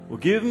Well,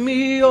 give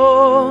me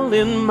oil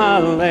in my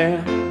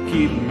lamp,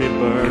 keep me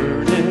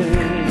burning.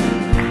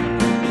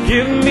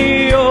 Give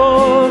me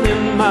oil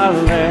in my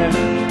lamp,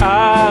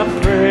 I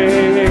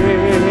pray.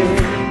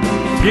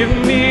 Give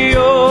me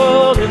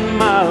oil in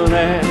my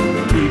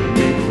lamp, keep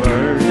me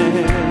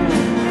burning.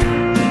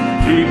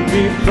 Keep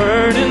me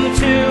burning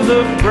till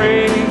the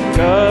break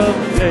of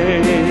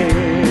day.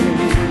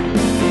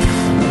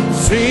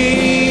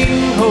 Sing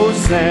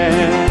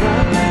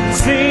Hosanna,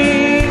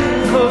 sing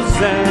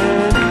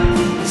Hosanna,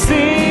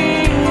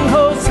 sing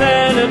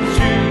Hosanna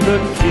to the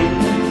King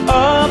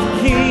of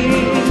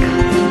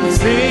Kings.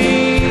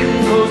 Sing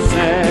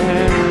Hosanna,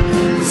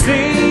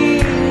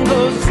 sing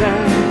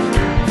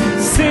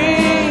Hosanna,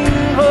 sing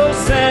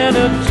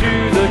Hosanna to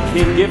the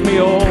King. Give me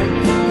all,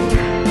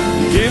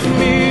 give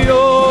me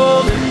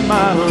all in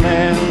my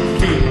lamp,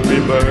 keep me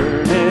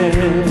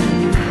burning.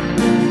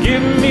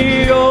 Give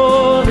me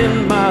all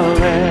in my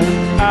lamp,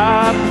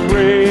 I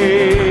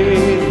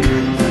pray.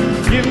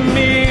 Give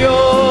me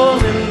all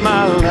in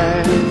my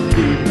lamp,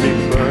 keep me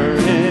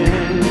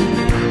burning.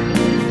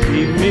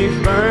 Keep me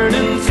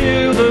burning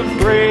till the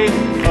break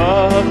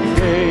of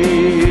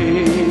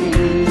day.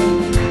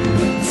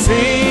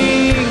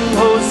 Sing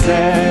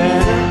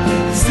Hosanna,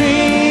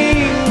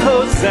 sing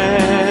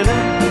Hosanna,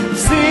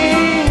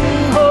 sing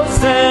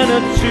Hosanna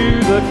to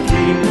the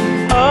King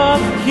of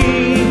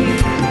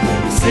Kings.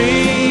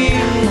 Sing